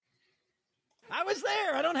I was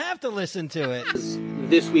there. I don't have to listen to it.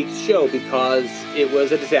 This week's show because it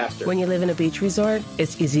was a disaster. When you live in a beach resort,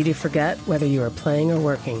 it's easy to forget whether you are playing or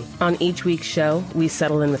working. On each week's show, we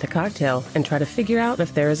settle in with a cocktail and try to figure out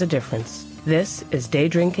if there is a difference. This is Day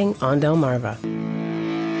Drinking on Delmarva.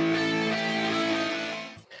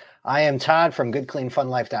 I am Todd from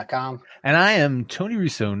GoodCleanFunLife.com. And I am Tony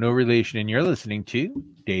Russo, no relation, and you're listening to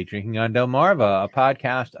Day Drinking on Delmarva, a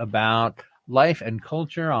podcast about life and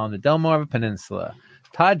culture on the Delmarva Peninsula.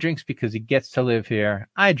 Todd drinks because he gets to live here.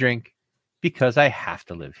 I drink because I have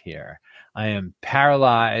to live here. I am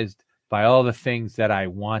paralyzed by all the things that I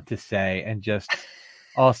want to say and just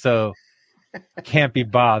also can't be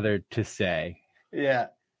bothered to say. Yeah.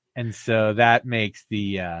 And so that makes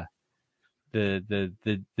the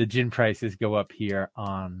gin prices go up here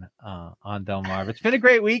on Delmarva. It's been a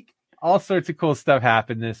great week. All sorts of cool stuff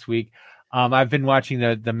happened this week. I've been watching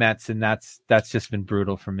the Mets, and that's just been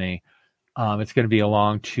brutal for me. It's going to be a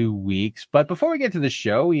long 2 weeks. But before we get to the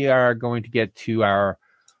show, we are going to get to our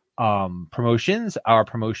promotions. Our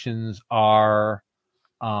promotions are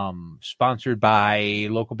sponsored by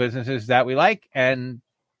local businesses that we like, and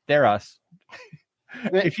they're us.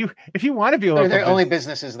 If you want to be a local, they're the only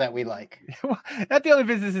businesses that we like. Not the only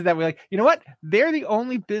businesses that we like. You know what? They're the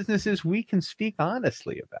only businesses we can speak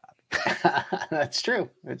honestly about. That's true.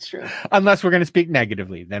 It's true. Unless we're going to speak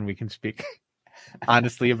negatively, then we can speak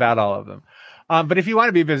honestly about all of them. But if you want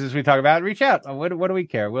to be a business we talk about, reach out. What do we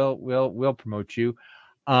care? We'll promote you.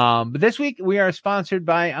 But this week we are sponsored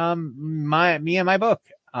by me and my book,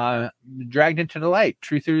 Dragged into the Light: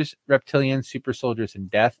 Truthers, Reptilians, Super Soldiers, and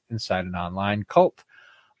Death Inside an Online Cult.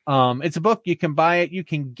 It's a book. You can buy it. You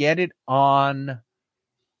can get it on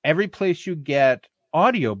every place you get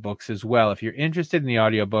audiobooks as well. If you're interested in the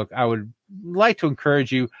audiobook, I would like to encourage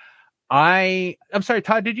you. I'm sorry,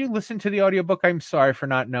 Todd, did you listen to the audiobook? I'm sorry for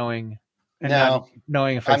not knowing. Not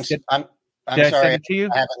knowing if I'm sorry. I send it to you?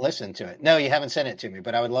 I haven't listened to it. No, you haven't sent it to me,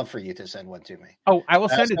 but I would love for you to send one to me. Oh, I will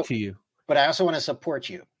send it to you. But I also want to support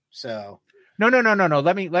you. So No.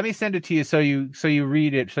 Let me send it to you so you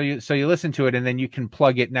read it, so you listen to it, and then you can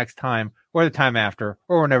plug it next time or the time after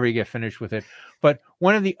or whenever you get finished with it. But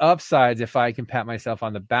one of the upsides, if I can pat myself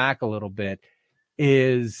on the back a little bit,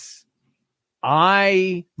 is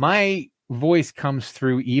my voice comes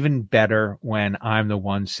through even better when I'm the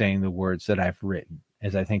one saying the words that I've written,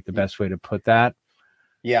 is I think the best way to put that.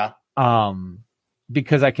 Yeah.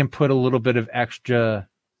 Because I can put a little bit of extra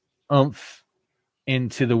oomph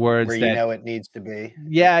into the words where you know it needs to be.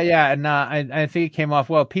 Yeah. And I think it came off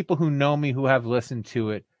well. People who know me, who have listened to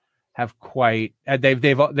it, have quite,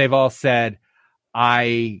 they've all said,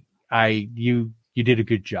 you did a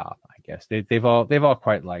good job. I guess they've all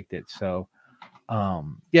quite liked it. So,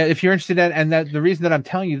 if you're interested in, and the reason that I'm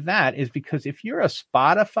telling you that is because if you're a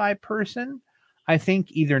Spotify person, I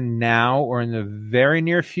think either now or in the very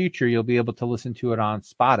near future, you'll be able to listen to it on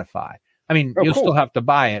Spotify. I mean, you'll still have to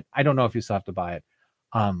buy it. I don't know if you still have to buy it.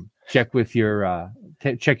 Check with your,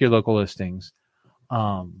 check your local listings.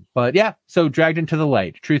 But yeah, so Dragged into the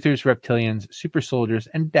Light: Truthers, Reptilians, Super Soldiers,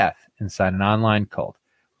 and Death Inside an Online Cult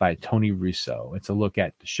by Tony Russo. It's a look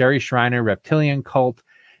at the Sherry Shriner reptilian cult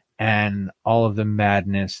and all of the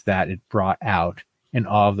madness that it brought out in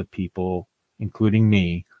all of the people, including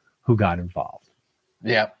me, who got involved.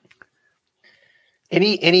 Yeah.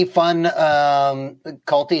 Any fun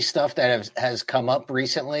culty stuff that has come up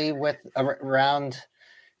recently with around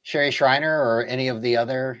Sherry Shriner or any of the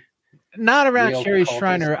other? Not around Sherry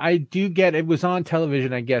Shriner. I do get it was on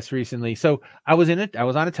television, I guess, recently. So I was on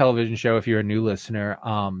a television show. If you're a new listener,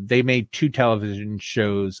 they made 2 television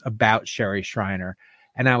shows about Sherry Shriner,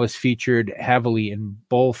 and I was featured heavily in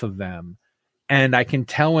both of them. And I can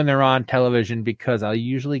tell when they're on television because I'll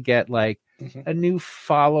usually get like a new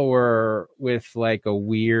follower with like a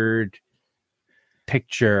weird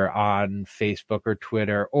picture on Facebook or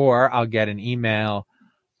Twitter, or I'll get an email.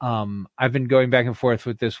 I've been going back and forth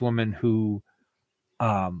with this woman who's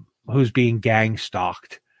being gang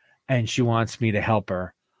stalked, and she wants me to help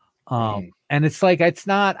her. And it's like, I'm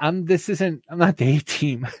not the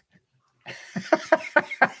A-team.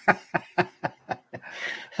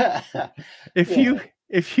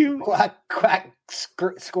 If you quack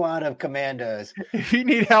squad of commandos, if you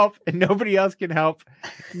need help and nobody else can help,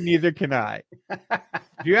 neither can I.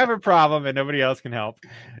 If you have a problem and nobody else can help,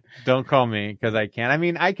 don't call me, because I can't. I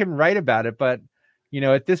mean, I can write about it, but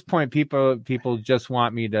at this point, people just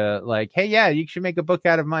want me to like, hey, yeah, you should make a book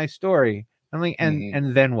out of my story. I'm like,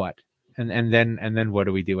 and then what? And then what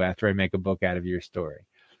do we do after I make a book out of your story?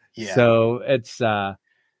 Yeah. So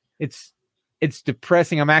it's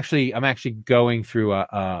depressing. I'm actually going through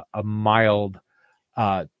a mild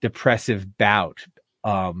depressive bout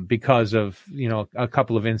because of, a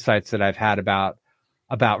couple of insights that I've had about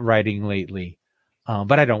writing lately.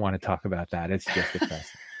 But I don't want to talk about that. It's just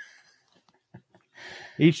depressing.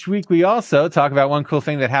 Each week, we also talk about one cool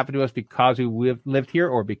thing that happened to us because we lived here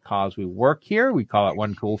or because we work here. We call it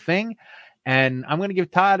One Cool Thing. And I'm going to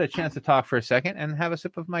give Todd a chance to talk for a second and have a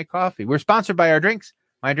sip of my coffee. We're sponsored by our drinks.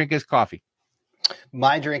 My drink is coffee.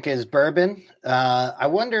 My drink is bourbon. I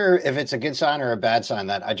wonder if it's a good sign or a bad sign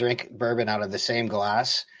that I drink bourbon out of the same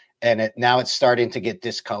glass, and now it's starting to get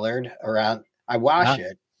discolored around. I wash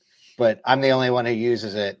it, but I'm the only one who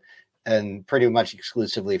uses it, and pretty much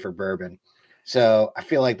exclusively for bourbon. So I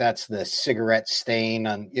feel like that's the cigarette stain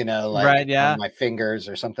on, on my fingers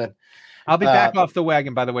or something. I'll be back off the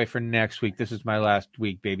wagon, by the way, for next week. This is my last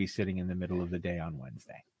week babysitting in the middle of the day on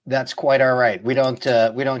Wednesday. That's quite all right. We don't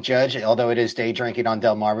judge, although it is day drinking on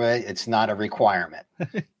Delmarva. It's not a requirement,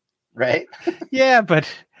 right? Yeah, but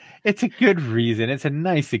it's a good reason. It's a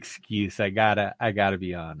nice excuse. I gotta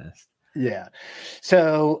be honest. Yeah.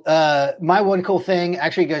 So my one cool thing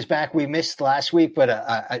actually goes back. We missed last week, but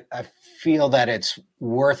I feel that it's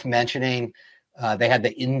worth mentioning. They had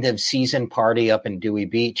the end of season party up in Dewey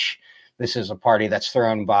Beach. This is a party that's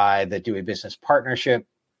thrown by the Dewey Business Partnership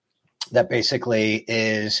that basically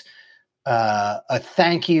is a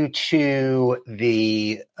thank you to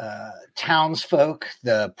the townsfolk,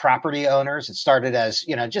 the property owners. It started as,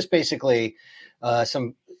 just basically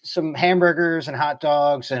some hamburgers and hot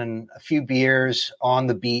dogs and a few beers on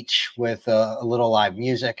the beach with a little live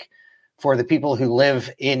music for the people who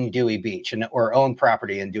live in Dewey Beach or own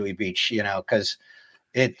property in Dewey Beach, because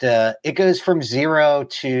it goes from 0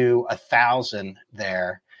 to 1,000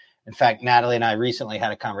 there. In fact, Natalie and I recently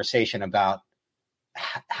had a conversation about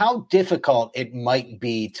how difficult it might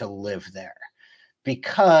be to live there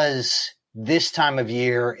because this time of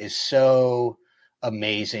year is so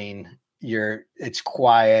amazing. It's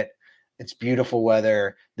quiet. It's beautiful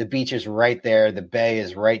weather. The beach is right there. The bay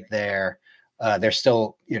is right there. There's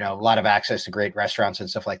still, a lot of access to great restaurants and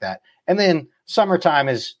stuff like that. And then summertime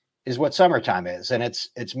is what summertime is. And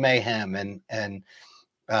it's mayhem and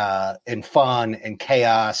fun and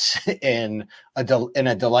chaos in a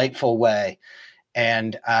delightful way.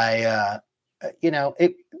 And that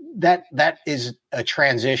is a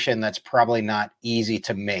transition that's probably not easy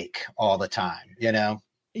to make all the time,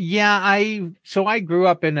 Yeah. I grew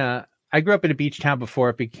up in a beach town before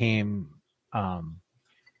it became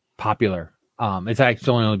popular. It's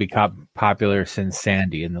actually only become popular since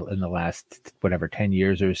Sandy in the last 10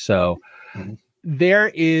 years or so. Mm-hmm. There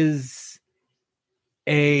is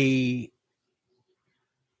and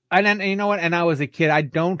you know what? And I was a kid. I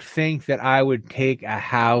don't think that I would take a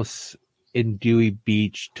house in Dewey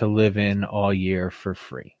Beach to live in all year for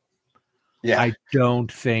free. Yeah, I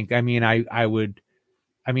don't think. I mean, I would.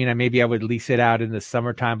 I mean, maybe I would lease it out in the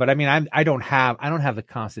summertime, but I mean, I don't have the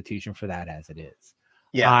constitution for that as it is.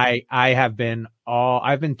 Yeah, I've been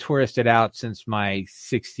touristed out since my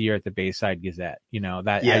 6th year at the Bayside Gazette.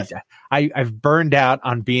 Yes. I've burned out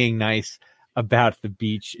on being nice about the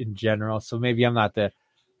beach in general. So maybe I'm not the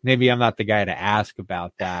guy to ask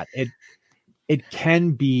about that. It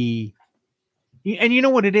can be, and you know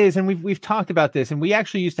what it is, and we've talked about this, and we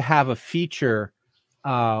actually used to have a feature,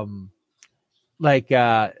 like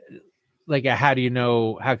a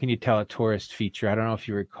how can you tell a tourist feature? I don't know if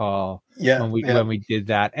you recall when we did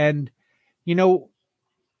that. And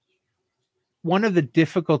one of the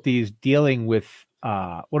difficulties dealing with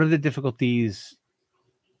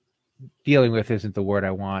isn't the word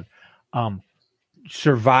I want.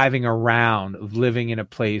 Surviving around, living in a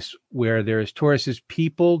place where there's tourists is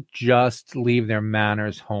people just leave their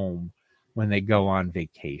manners home when they go on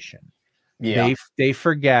vacation. Yeah. They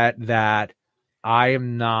forget that I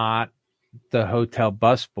am not the hotel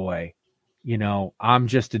busboy. I'm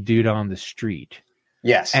just a dude on the street.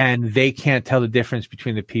 Yes. And they can't tell the difference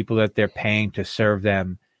between the people that they're paying to serve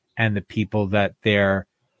them and the people that they're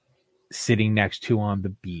sitting next to on the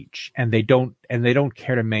beach. And they don't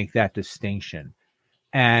care to make that distinction.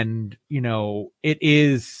 And, it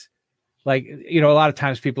is like, a lot of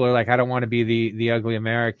times people are like, I don't want to be the ugly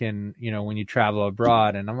American, when you travel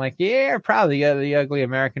abroad. And I'm like, yeah, probably the ugly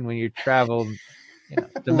American when you travel,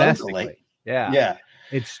 domestically. Yeah. Yeah.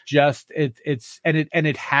 It's just,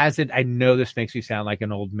 it hasn't, I know this makes me sound like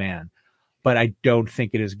an old man, but I don't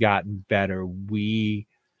think it has gotten better.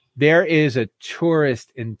 There is a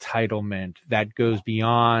tourist entitlement that goes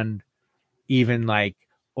beyond even like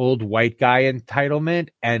old white guy entitlement.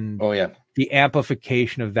 And the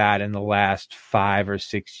amplification of that in the last 5 or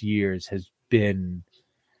 6 years has been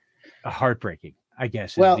heartbreaking, I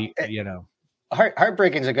guess. Well,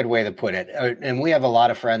 heartbreaking is a good way to put it. And we have a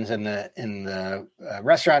lot of friends in the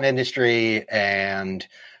restaurant industry and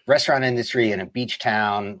restaurant industry in a beach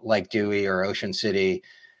town like Dewey or Ocean City,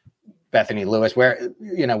 Bethany, Lewis,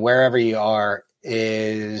 wherever you are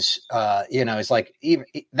is, it's like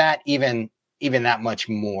even that much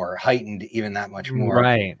more heightened, even that much more.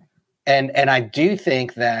 Right. And I do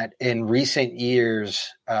think that in recent years,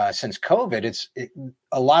 since COVID,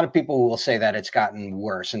 a lot of people will say that it's gotten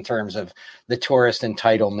worse in terms of the tourist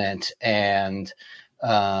entitlement and,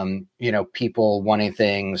 people wanting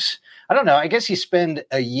things. I don't know. I guess you spend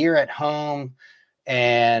a year at home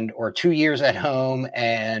or 2 years at home.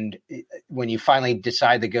 And when you finally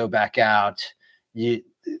decide to go back out, you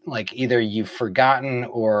like either you've forgotten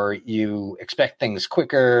or you expect things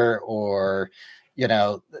quicker or,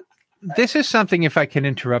 This is something, if I can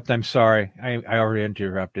interrupt, I'm sorry. I already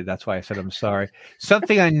interrupted. That's why I said I'm sorry.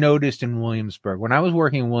 Something I noticed in Williamsburg, when I was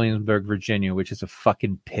working in Williamsburg, Virginia, which is a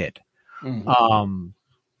fucking pit. Mm-hmm.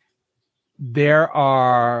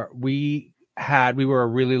 We were a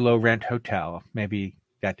really low rent hotel. Maybe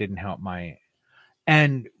that didn't help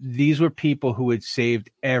and these were people who had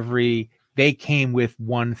saved they came with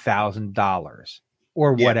 $1,000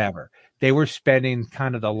 or whatever. They were spending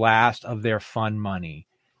kind of the last of their fun money.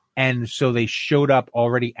 And so they showed up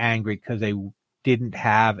already angry because they didn't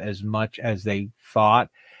have as much as they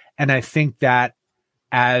thought. And I think that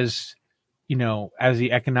as the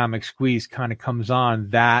economic squeeze kind of comes on,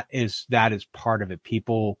 that is part of it.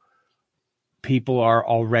 People are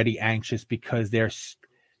already anxious because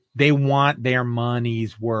they want their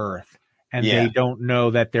money's worth, and they don't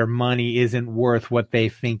know that their money isn't worth what they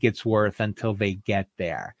think it's worth until they get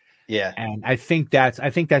there. Yeah. And I think that's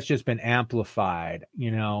just been amplified,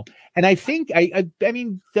 and I think, I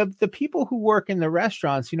mean, the people who work in the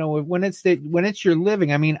restaurants, when it's your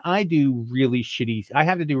living, I mean, I have to do really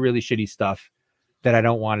shitty stuff that I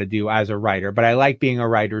don't want to do as a writer, but I like being a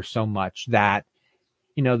writer so much that,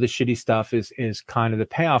 the shitty stuff is kind of the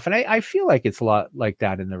payoff. And I feel like it's a lot like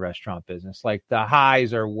that in the restaurant business. Like the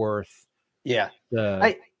highs are worth the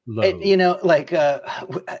lows.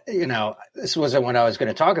 This wasn't what I was going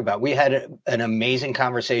to talk about. We had an amazing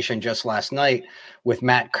conversation just last night with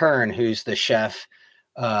Matt Kern, who's the chef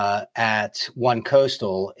at One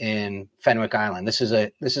Coastal in Fenwick Island. This is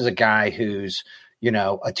a guy who's, a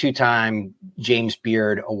 2-time James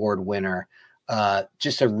Beard Award winner,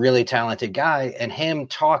 just a really talented guy. And him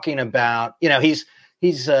talking about, he's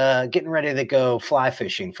getting ready to go fly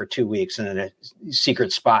fishing for 2 weeks in a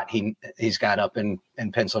secret spot he's got up in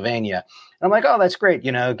Pennsylvania. And I'm like, oh, that's great,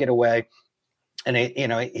 get away. And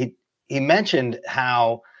he mentioned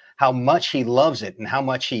how much he loves it and how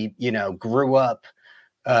much he grew up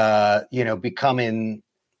becoming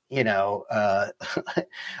a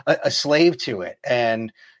slave to it.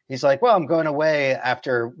 And he's like, well, I'm going away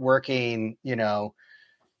after working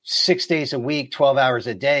 6 days a week, 12 hours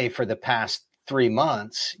a day for the past 3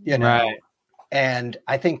 months, right. And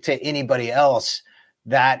I think to anybody else,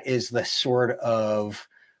 that is the sort of,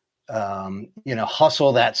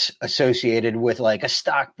 hustle that's associated with like a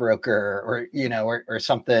stockbroker or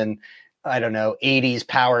something, I don't know, 80s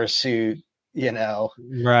power suit,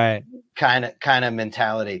 right. kind of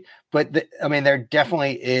mentality. But there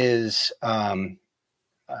definitely is, a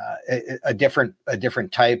different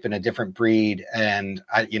type and a different breed. And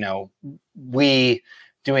we,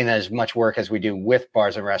 doing as much work as we do with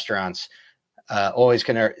bars and restaurants, always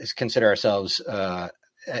consider ourselves at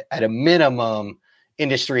a minimum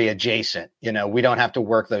industry adjacent. We don't have to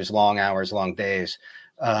work those long hours, long days,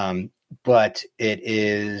 but it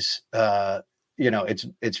is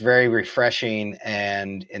it's very refreshing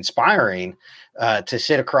and inspiring to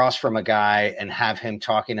sit across from a guy and have him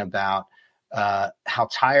talking about how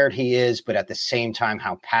tired he is, but at the same time,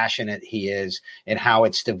 how passionate he is and how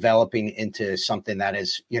it's developing into something that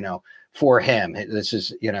is, for him. This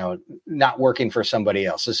is, not working for somebody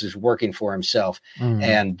else. This is working for himself. Mm-hmm.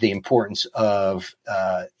 And the importance of,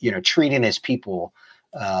 treating his people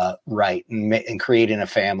right and creating a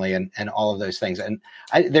family and all of those things. And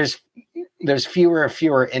there's fewer and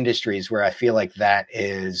fewer industries where I feel like that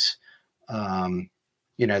is,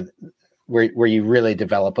 where you really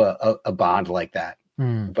develop a bond like that.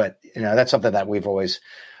 But, that's something that we've always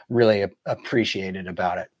really appreciated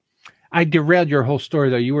about it. I derailed your whole story,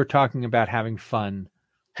 though. You were talking about having fun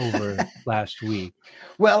over last week.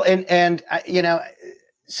 Well, and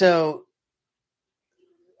so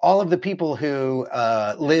all of the people who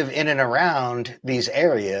live in and around these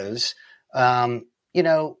areas,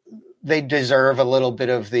 they deserve a little bit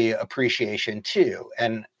of the appreciation too.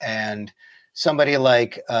 And somebody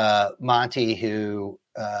like Monty, who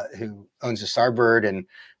who owns the Starbird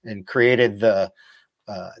and created the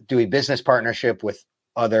Dewey Business Partnership with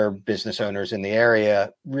other business owners in the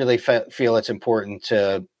area, really feel it's important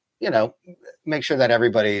to, make sure that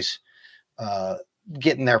everybody's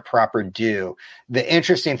getting their proper due. The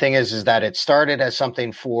interesting thing is that it started as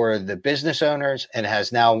something for the business owners and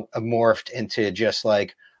has now morphed into just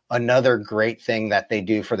like another great thing that they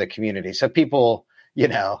do for the community. So people,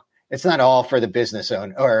 it's not all for the business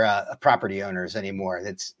owner or property owners anymore.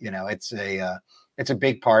 It's a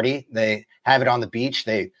big party. They have it on the beach.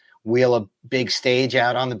 They wheel a big stage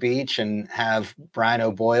out on the beach and have Brian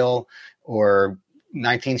O'Boyle or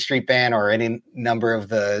 19th Street Band or any number of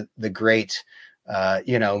the great,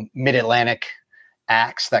 mid-Atlantic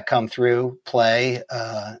acts that come through play,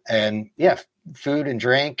 and food and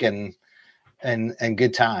drink and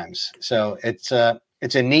good times. So it's a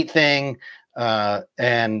neat thing.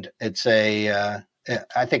 And it's I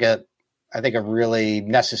think a really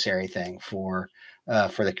necessary thing for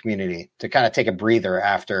the community to kind of take a breather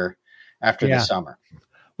after the summer.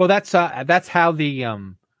 Well, that's how the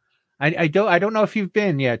I don't know if you've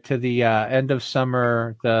been yet to the end of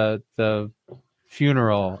summer the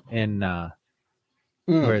funeral in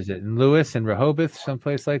where is it, in Lewis and Rehoboth,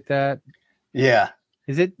 someplace like that. Yeah.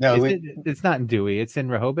 Is it? No, it's not in Dewey. It's in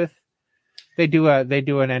Rehoboth. They do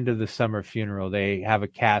an end of the summer funeral. They have a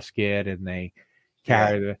casket and they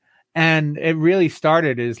carry and it really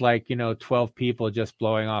started as 12 people just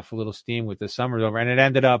blowing off a little steam with the summer's over, and it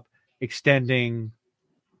ended up extending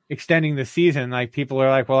the season. Like people are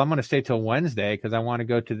like, well, I'm going to stay till Wednesday because I want to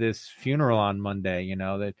go to this funeral on Monday.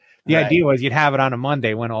 That the idea was you'd have it on a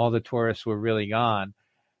Monday when all the tourists were really gone.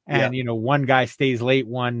 And, one guy stays late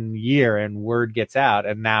one year and word gets out,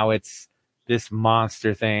 and now it's this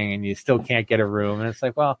monster thing and you still can't get a room. And it's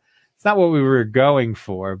like, well, it's not what we were going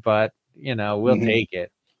for, but we'll take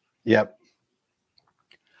it. Yep.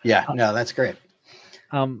 Yeah, no, that's great.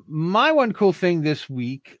 My one cool thing this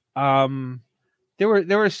week, there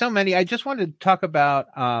were so many. I just wanted to talk about.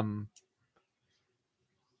 I'm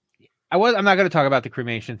not going to talk about the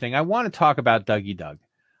cremation thing. I want to talk about Dougie Doug,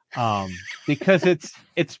 because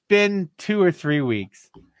it's been 2 or 3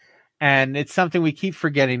 weeks, and it's something we keep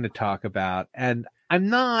forgetting to talk about. And I'm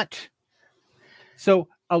not so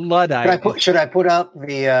a Luddite. Should I put up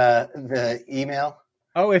the email?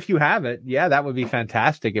 Oh, if you have it, yeah, that would be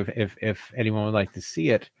fantastic. If anyone would like to see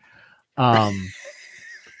it. The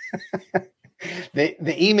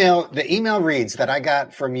email reads that I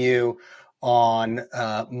got from you on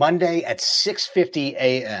Monday at 6:50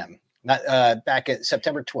 a.m. Back at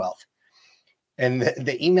September 12th, and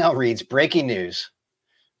the email reads: "Breaking news!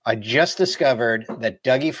 I just discovered that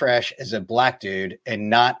Dougie Fresh is a black dude and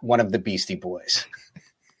not one of the Beastie Boys."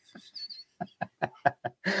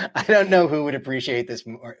 I don't know who would appreciate this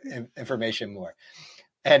information more.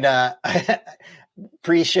 And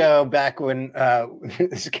pre-show, back when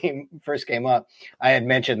this first came up, I had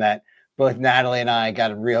mentioned that both Natalie and I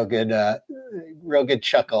got a real good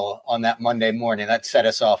chuckle on that Monday morning. That set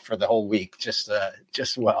us off for the whole week, just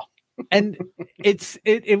well. And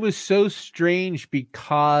it was so strange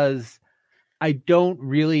because I've never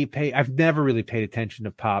really paid attention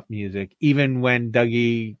to pop music, even when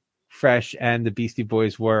Dougie Fresh and the Beastie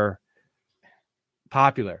Boys were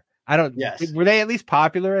popular. Were they at least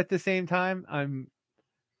popular at the same time?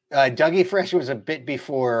 Dougie Fresh was a bit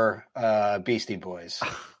before Beastie Boys.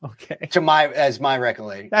 Okay. As my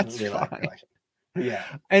recollection. That's fine. Yeah.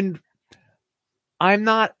 And I'm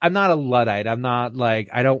not a Luddite. I'm not like,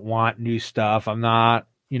 I don't want new stuff. I'm not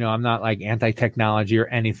like anti-technology or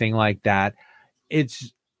anything like that.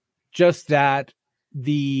 It's just that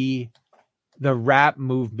the rap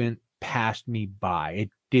movement passed me by.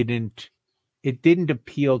 It didn't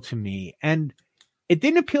appeal to me, and it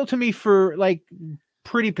didn't appeal to me for like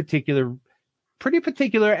pretty particular,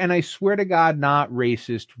 and I swear to God, not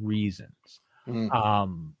racist reasons.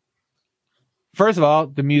 First of all,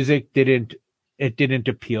 the music didn't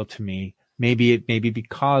appeal to me. Maybe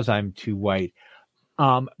because I'm too white.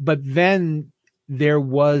 But then there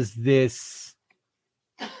was this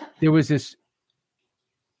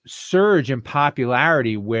surge in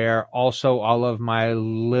popularity where also all of my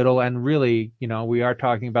little, and really, we are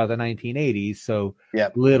talking about the 1980s. So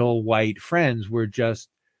little white friends were just,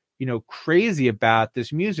 crazy about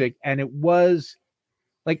this music. And it was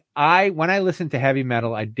like, when I listened to heavy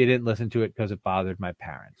metal, I didn't listen to it because it bothered my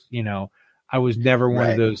parents. I was never one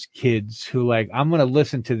of those kids who like, I'm going to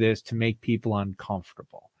listen to this to make people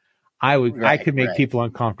uncomfortable. I could make people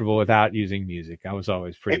uncomfortable without using music. I was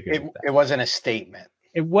always pretty good at that. It wasn't a statement.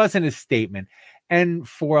 It wasn't a statement. And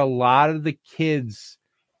for a lot of the kids,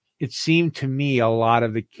 it seemed to me a lot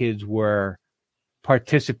of the kids were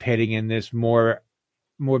participating in this more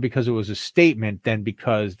because it was a statement than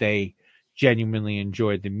because they genuinely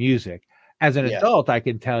enjoyed the music. As an adult, I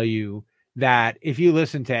can tell you that if you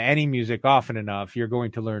listen to any music often enough, you're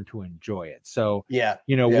going to learn to enjoy it. So,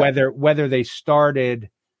 whether they started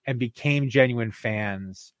and became genuine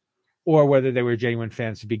fans or whether they were genuine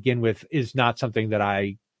fans to begin with is not something that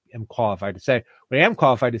I am qualified to say. What I am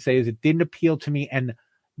qualified to say is it didn't appeal to me, and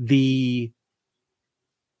the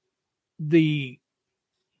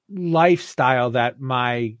lifestyle that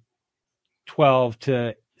my 12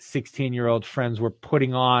 to 16-year-old friends were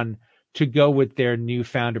putting on to go with their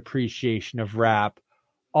newfound appreciation of rap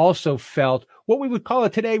also felt what we would call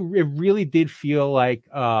it today. It really did feel like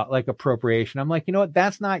appropriation. I'm like, you know what?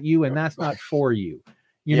 That's not you, and that's not for you,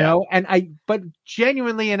 you know? But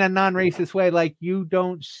genuinely in a non-racist way, like you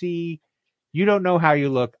don't know how you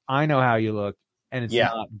look. I know how you look, and it's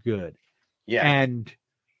not good. Yeah. And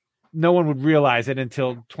no one would realize it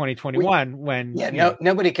until 2021 when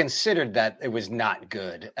nobody considered that it was not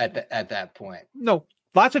good at that point. No,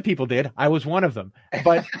 lots of people did. I was one of them.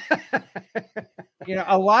 But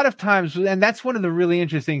a lot of times, and that's one of the really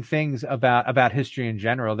interesting things about history in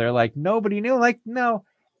general. They're like, nobody knew. Like, no,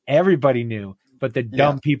 everybody knew, but the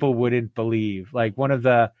dumb people wouldn't believe. Like one of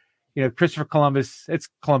the, Christopher Columbus. It's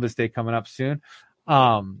Columbus Day coming up soon. He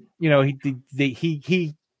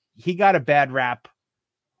got a bad rap.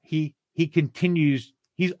 He continues.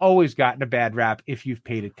 He's always gotten a bad rap if you've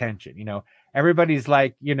paid attention. Everybody's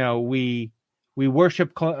like, we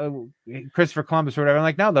worship Christopher Columbus or whatever. I'm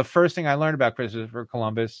like, no, the first thing I learned about Christopher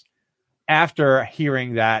Columbus after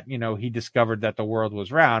hearing that, he discovered that the world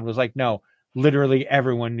was round was like, no, literally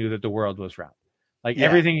everyone knew that the world was round. Like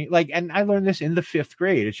everything, and I learned this in the 5th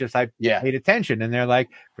grade. It's just, I paid attention, and they're like,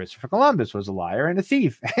 Christopher Columbus was a liar and a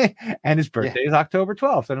thief and his birthday is October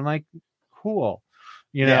 12th. And I'm like, cool.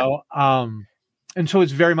 And so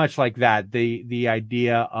it's very much like that. The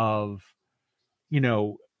idea of,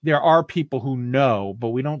 there are people who know, but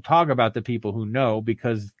we don't talk about the people who know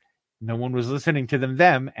because no one was listening to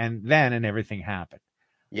them and everything happened.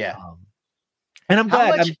 Yeah. And I'm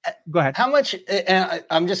glad. Go ahead. How much, and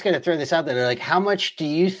I'm just going to throw this out there. Like, how much do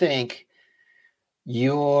you think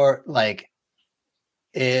you're like,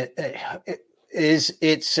 is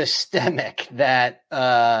it systemic that,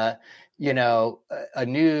 a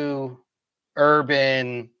new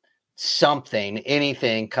urban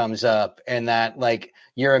anything comes up and that like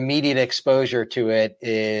your immediate exposure to it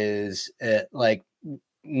is like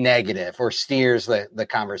negative or steers the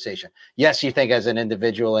conversation? Yes, you think as an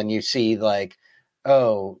individual and you see like,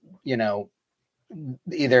 oh,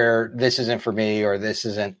 either this isn't for me or this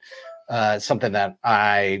isn't something that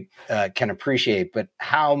I can appreciate. But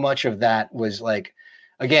how much of that was like,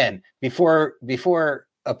 again, before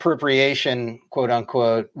appropriation, quote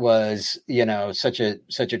unquote, was, such a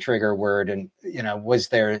trigger word, and, was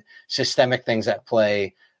there systemic things at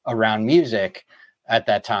play around music at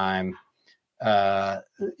that time, that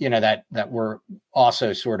we're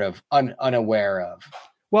also sort of unaware of?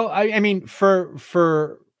 Well, I mean,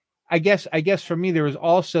 I guess for me, there was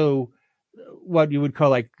also what you would call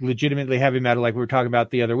like legitimately heavy metal, like we were talking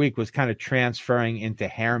about the other week, was kind of transferring into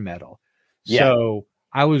hair metal. Yeah. So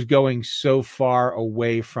I was going so far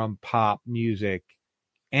away from pop music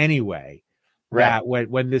anyway, that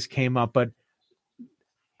when this came up. But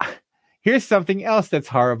here's something else that's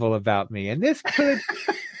horrible about me. And this could,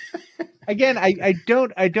 again, I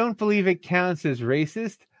don't believe it counts as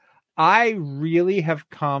racist. I really have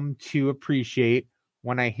come to appreciate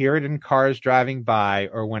when I hear it in cars driving by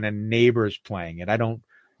or when a neighbor's playing it. I don't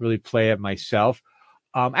really play it myself.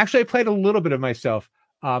 Actually, I played a little bit of myself.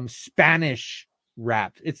 Spanish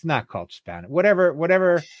rap. It's not called Spanish.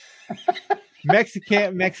 Whatever.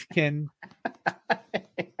 Mexican.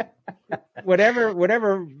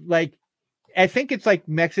 Whatever. Like, I think it's like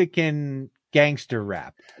Mexican gangster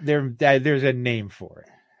rap. There's a name for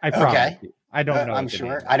it. I promise you. I don't know. I'm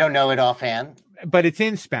sure. I don't know it offhand. But it's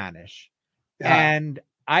in Spanish. And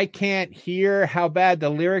I can't hear how bad the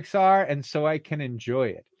lyrics are, and so I can enjoy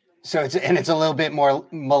it. So it's a little bit more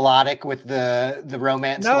melodic with the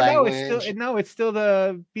romance language. It's still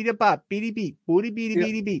the beat a bop, beady beep, booty beady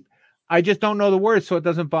beady beep. I just don't know the words, so it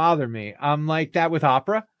doesn't bother me. I'm like that with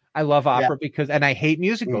opera. I love opera and I hate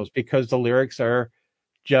musicals because the lyrics are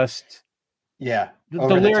just the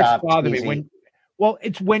lyrics bother me.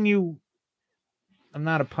 I'm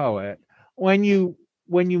not a poet. When you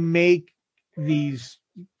make these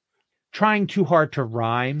trying too hard to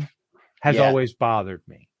rhyme has always bothered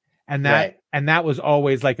me. And that was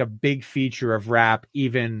always like a big feature of rap,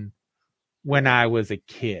 even when I was a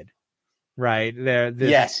kid. Right.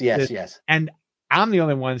 Yes. And I'm the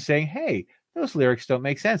only one saying, hey, those lyrics don't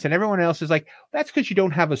make sense. And everyone else is like, that's because you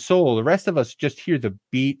don't have a soul. The rest of us just hear the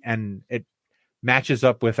beat and it matches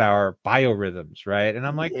up with our biorhythms, right? And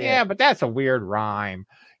I'm like, yeah, but that's a weird rhyme,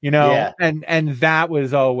 Yeah. and that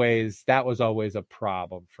was always a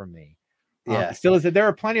problem for me. Yeah. Still is that there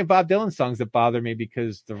are plenty of Bob Dylan songs that bother me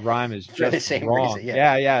because the rhyme is For the just same wrong. reason,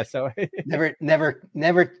 yeah. Yeah. So never,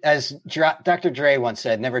 as Dr. Dre once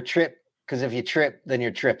said, never trip, because if you trip, then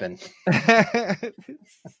you're tripping.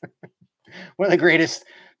 One of the greatest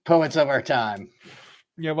poets of our time.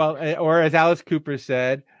 Yeah, well, or as Alice Cooper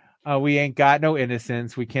said, we ain't got no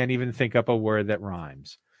innocence. We can't even think up a word that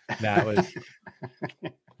rhymes. That's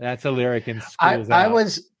a lyric in Schools Out. I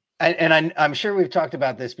was, and I'm sure we've talked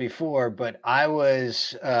about this before, but I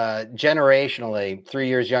was generationally 3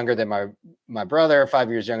 years younger than my brother, 5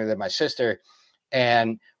 years younger than my sister.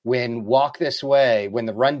 And when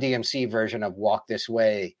the Run DMC version of Walk This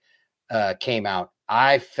Way came out,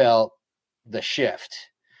 I felt the shift,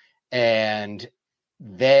 and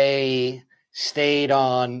they stayed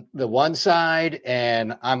on the one side,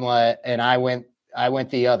 and I went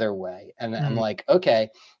the other way, and I'm like, okay.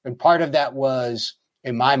 And part of that was,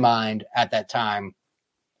 in my mind at that time,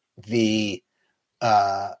 the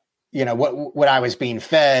what I was being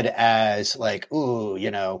fed as, like,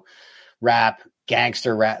 ooh, rap,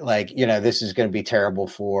 gangster rap, like, this is going to be terrible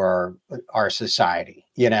for our society,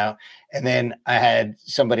 and then I had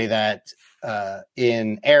somebody that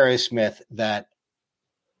in Aerosmith that,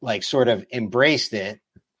 like, sort of embraced it,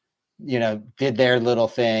 did their little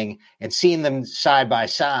thing, and seeing them side by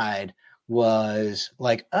side was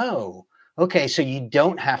like, oh, okay, so you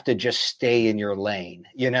don't have to just stay in your lane.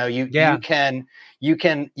 You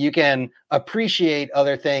can appreciate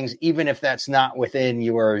other things, even if that's not within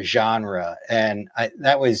your genre. And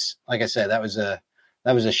that was, like I said, that was a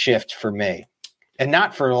shift for me, and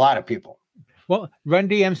not for a lot of people. Well, Run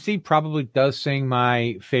DMC probably does sing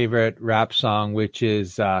my favorite rap song, which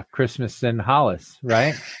is Christmas in Hollis,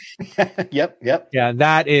 right? Yep. Yeah,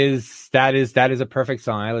 that is a perfect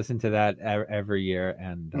song. I listen to that every year,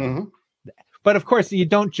 and but of course, you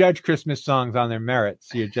don't judge Christmas songs on their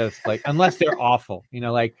merits. You're just like, unless they're awful,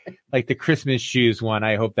 like the Christmas Shoes one.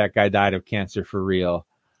 I hope that guy died of cancer for real.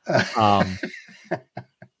 But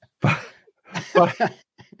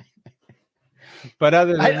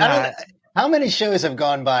other than that. How many shows have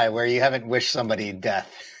gone by where you haven't wished somebody death?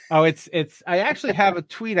 Oh, it's. I actually have a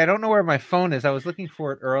tweet. I don't know where my phone is. I was looking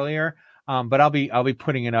for it earlier, but I'll be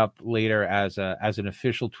putting it up later as an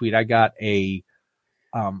official tweet. I got a.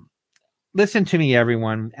 Listen to me,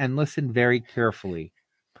 everyone, and listen very carefully.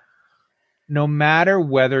 No matter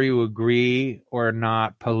whether you agree or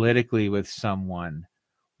not politically with someone,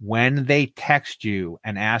 when they text you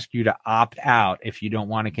and ask you to opt out if you don't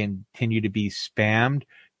want to continue to be spammed,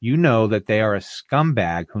 you know that they are a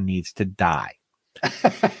scumbag who needs to die.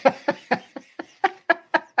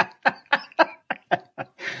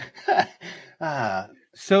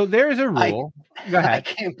 So there's a rule. Go ahead.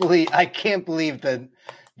 I can't believe the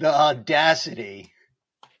audacity.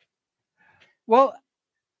 Well,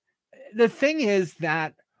 the thing is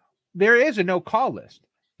that there is a no call list.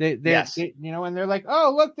 Yes. And they're like,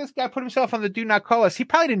 oh, look, this guy put himself on the do not call list. He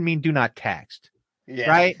probably didn't mean do not text. Yeah.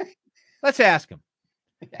 Right? Let's ask him.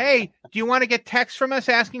 Hey, do you want to get texts from us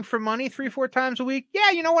asking for money 3-4 times a week?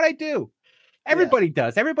 Yeah, you know what I do. Everybody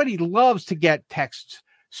does. Everybody loves to get texts,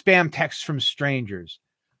 spam texts from strangers,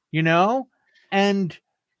 And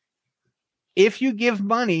if you give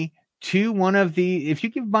money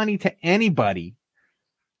to anybody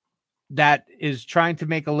that is trying to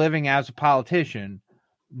make a living as a politician,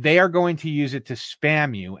 they are going to use it to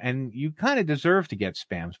spam you, and you kind of deserve to get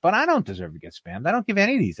spams. But I don't deserve to get spammed. I don't give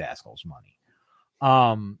any of these assholes money.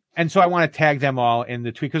 And so I want to tag them all in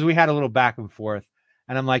the tweet because we had a little back and forth,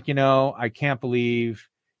 and I'm like, I can't believe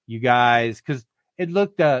you guys, because it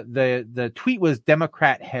looked the tweet was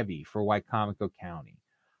Democrat heavy for Wycomico County,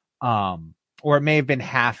 or it may have been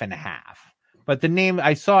half and half. But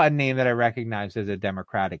I saw a name that I recognized as a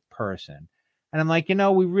Democratic person, and I'm like,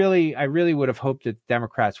 I really would have hoped that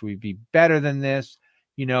Democrats would be better than this,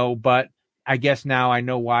 But I guess now I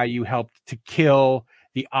know why you helped to kill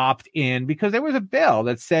the opt-in, because there was a bill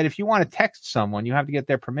that said if you want to text someone, you have to get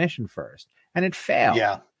their permission first, and it failed.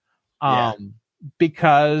 Yeah.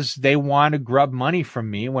 Because they want to grub money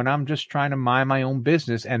from me when I'm just trying to mind my own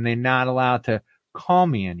business, and they're not allowed to call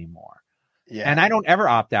me anymore. Yeah. And I don't ever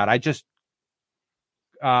opt out. I just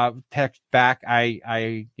text back,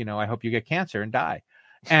 I hope you get cancer and die.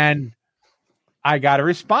 And I got a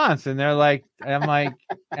response, and they're like,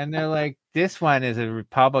 this one is a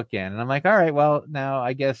Republican. And I'm like, all right, well, now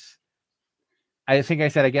I guess I think I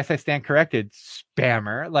said, I guess I stand corrected,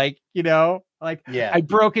 spammer. Like, you know, like Yeah. I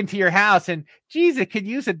broke into your house and geez, it could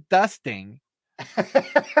use a dusting.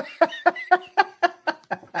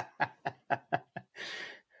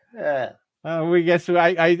 We guess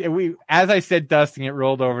we as I said dusting, it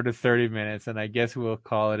rolled over to 30 minutes, and I guess we'll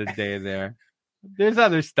call it a day there. There's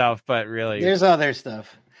other stuff, but really, there's other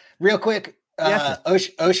stuff. Real quick, Yes.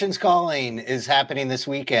 Ocean's Calling is happening this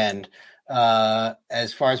weekend.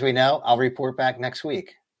 As far as we know, I'll report back next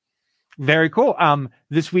week. very cool.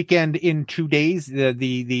 This weekend in 2 days,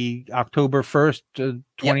 the October 1st,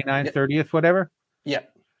 29th, 30th, whatever.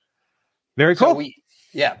 Yep. Very cool.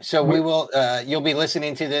 So we will. You'll be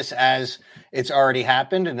listening to this as it's already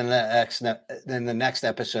happened, and then the next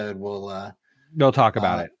episode we'll talk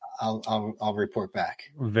about it. I'll report back.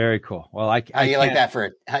 Very cool. Well, how you like that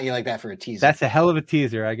for a teaser? That's a hell of a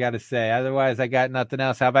teaser, I got to say. Otherwise, I got nothing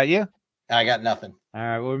else. How about you? I got nothing. All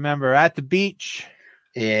right. Well, remember, at the beach,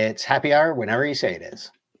 It's happy hour whenever you say it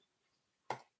is.